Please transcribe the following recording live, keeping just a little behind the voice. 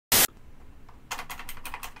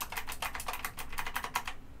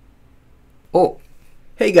Oh,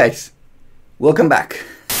 hey guys, welcome back.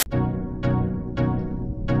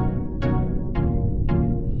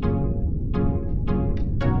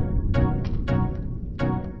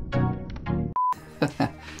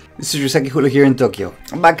 This is Ryusaki Hulu here in Tokyo.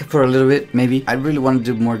 I'm back for a little bit, maybe. I really want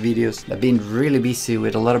to do more videos. I've been really busy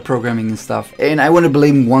with a lot of programming and stuff, and I want to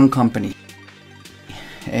blame one company.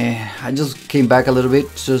 I just came back a little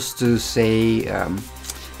bit just to say,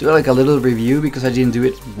 do like a little review because I didn't do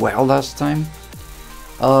it well last time,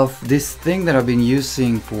 of this thing that I've been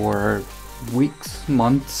using for weeks,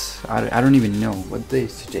 months. I don't even know what day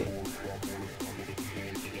is today.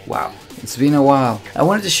 Wow, it's been a while. I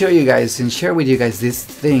wanted to show you guys and share with you guys this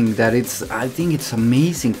thing that I think it's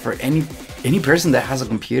amazing for any person that has a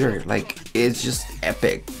computer. Like, it's just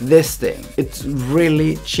epic. This thing, it's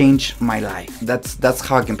really changed my life. That's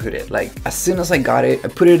how I can put it. Like, as soon as I got it, I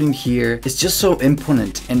put it in here. It's just so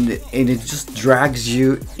imponent, and it just drags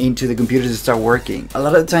you into the computer to start working. A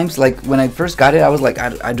lot of times, like when I first got it, I was like,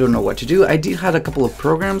 I don't know what to do. I did have a couple of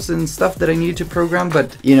programs and stuff that I needed to program,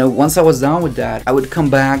 but you know, once I was done with that, I would come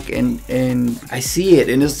back and I see it,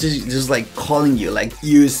 and it's just like calling you, like,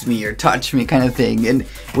 use me or touch me kind of thing. And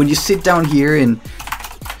when you sit down here and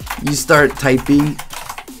you start typing,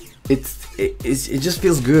 it just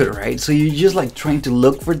feels good, right? So you're just like trying to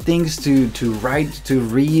look for things to write, to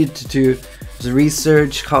read, to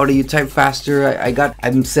research. How do you type faster?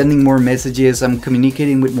 I'm sending more messages, I'm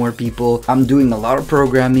communicating with more people, I'm doing a lot of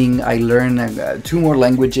programming, I learned 2 more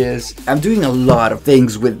languages. I'm doing a lot of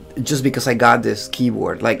things with just because I got this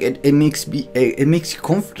keyboard. Like, it makes you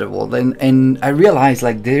comfortable, and I realized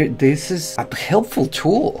like this is a helpful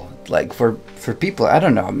tool, like for people. I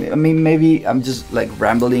don't know, I mean, maybe I'm just like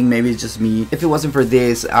rambling, maybe it's just me. If it wasn't for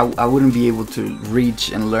this, I wouldn't be able to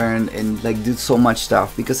reach and learn and like do so much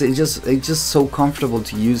stuff, because it's just so comfortable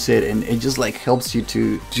to use it, and it just like helps you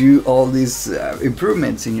to do all these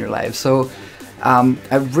improvements in your life. So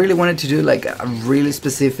I really wanted to do like a really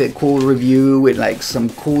specific cool review with like some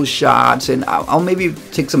cool shots, and I'll maybe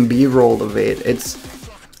take some B-roll of it.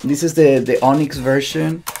 This is the Onyx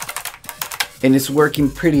version, and it's working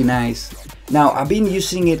pretty nice. Now, I've been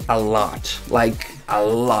using it a lot, like a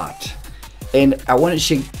lot, and I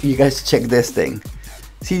want you guys to check this thing.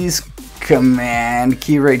 See this command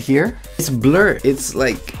key right here? It's blurred. It's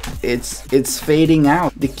like it's fading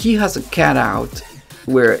out. The key has a cutout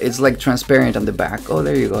where it's like transparent on the back. Oh,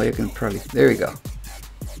 there you go. You can probably, there you go.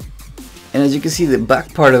 And as you can see, the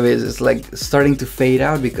back part of it is like starting to fade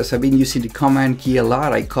out because I've been using the command key a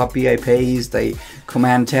lot. I copy, I paste, I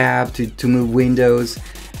command tab to move windows.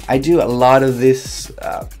 I do a lot of this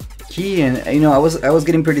key, and you know, I was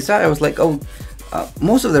getting pretty sad. I was like, oh,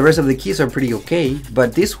 most of the rest of the keys are pretty okay,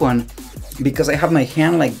 but this one, because I have my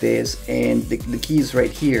hand like this and the key is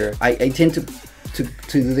right here, I tend to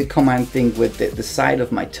do the command thing with the side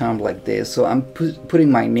of my thumb like this. So I'm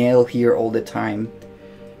putting my nail here all the time,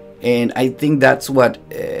 and I think that's what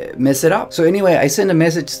messed it up. So anyway, I sent a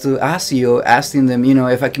message to AZIO asking them, you know,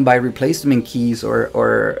 if I can buy replacement keys or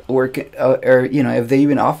you know, if they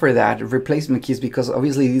even offer that replacement keys, because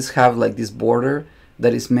obviously these have like this border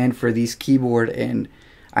that is meant for this keyboard, and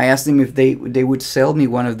I asked them if they would sell me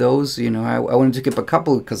one of those. You know, I wanted to keep a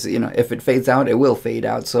couple because, you know, if it fades out, it will fade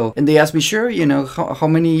out. So, and they asked me, sure, you know, how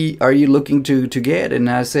many are you looking to get? And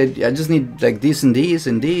I said, I just need like this and these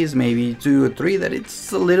and these, maybe 2 or 3 that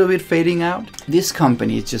it's a little bit fading out. This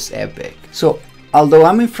company is just epic. So, although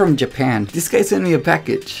I'm from Japan, this guy sent me a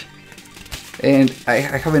package, and I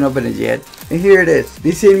haven't opened it yet. And here it is.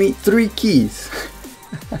 They sent me 3 keys.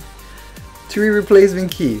 3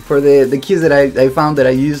 replacement key for the keys that I found that I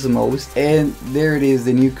use the most. And there it is,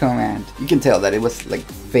 the new command. You can tell that it was like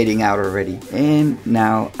fading out already. And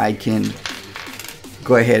now I can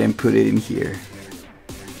go ahead and put it in here.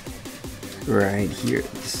 Right here,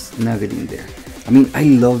 snug it in there. I mean, I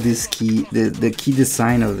love this key, the key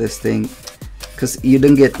design of this thing, because you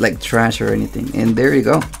don't get like trash or anything. And there you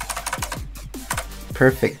go.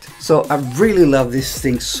 Perfect. So I really love this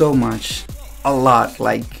thing so much. A lot,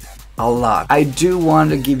 like a lot. I do want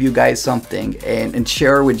to give you guys something and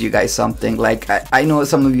share with you guys something. Like, I know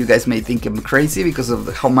some of you guys may think I'm crazy because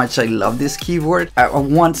of how much I love this keyboard. I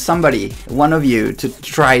want one of you to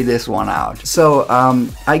try this one out. So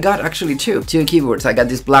I got actually two keyboards. I got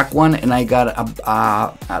this black one, and I got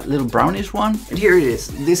a little brownish one. And here it is.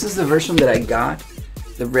 This is the version that I got.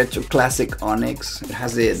 The retro classic Onyx. It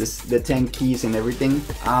has the 10 keys and everything.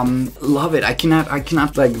 Love it. I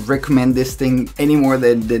cannot like recommend this thing any more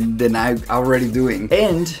than I'm already doing.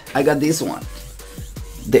 And I got this one,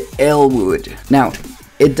 the ELWOOD. Now,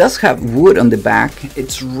 It does have wood on the back.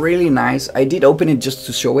 It's really nice. I did open it just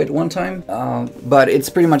to show it one time, but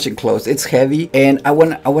it's pretty much enclosed. It's heavy, and I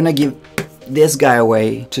wanna give this guy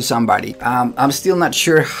away to somebody. I'm still not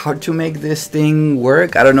sure how to make this thing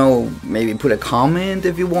work. I don't know, maybe put a comment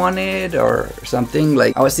if you want it or something.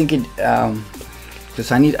 Like, I was thinking,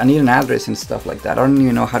 because I need an address and stuff like that. I don't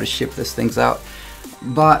even know how to ship these things out,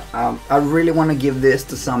 but I really want to give this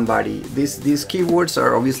to somebody. These keyboards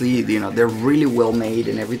are obviously, you know, they're really well made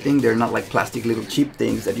and everything. They're not like plastic little cheap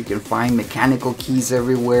things that you can find. Mechanical keys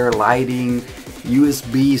everywhere, lighting,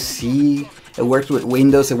 USB-C. It works with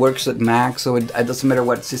Windows, it works with Mac, so it doesn't matter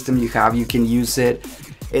what system you have, you can use it.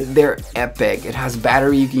 They're epic. It has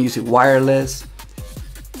battery, you can use it wireless.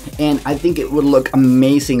 And I think it would look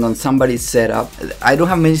amazing on somebody's setup. I don't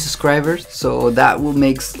have many subscribers, so that will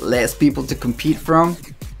make less people to compete from.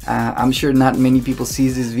 I'm sure not many people see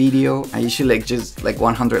this video. I usually just like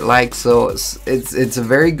 100 likes, so it's a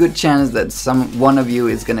very good chance that one of you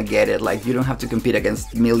is gonna get it. Like, you don't have to compete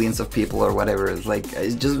against millions of people or whatever.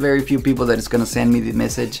 It's just very few people that is gonna send me the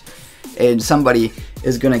message, and somebody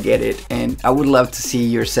is gonna get it. And I would love to see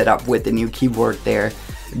your setup with the new keyboard there.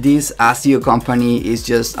 This AZIO company is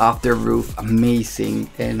just off the roof amazing,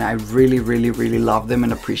 and I really love them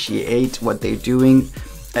and appreciate what they're doing.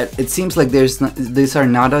 It seems like these are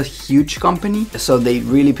not a huge company, so they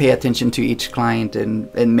really pay attention to each client and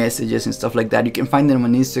messages and stuff like that. You can find them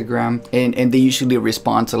on Instagram, and they usually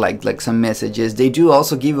respond to like some messages. They do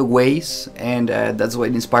also giveaways, and that's what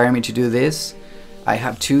inspired me to do this. I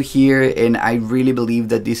have 2 here, and I really believe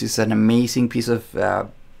that this is an amazing piece of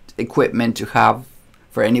equipment to have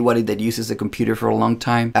for anybody that uses a computer for a long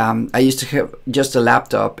time. I used to have just a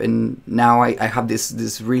laptop, and now I have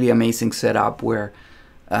this really amazing setup where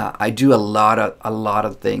I do a lot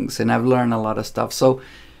of things, and I've learned a lot of stuff. So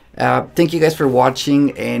thank you guys for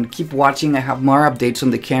watching, and keep watching. I have more updates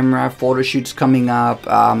on the camera, photo shoots coming up.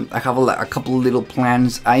 I have a couple of little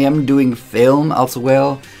plans. I am doing film as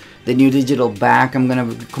well. The new digital back, I'm gonna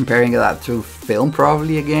be comparing that to film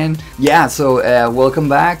probably again. Yeah, so welcome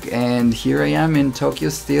back, and here I am in Tokyo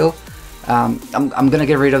still. I'm gonna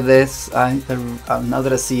get rid of this. Now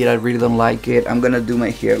that I see it, I really don't like it. I'm gonna do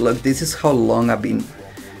my hair. Look, this is how long I've been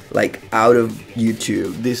like out of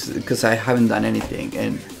YouTube, this because I haven't done anything,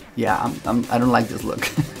 and yeah, I don't like this look.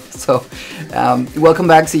 So welcome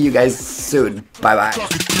back, see you guys soon, bye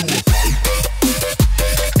bye.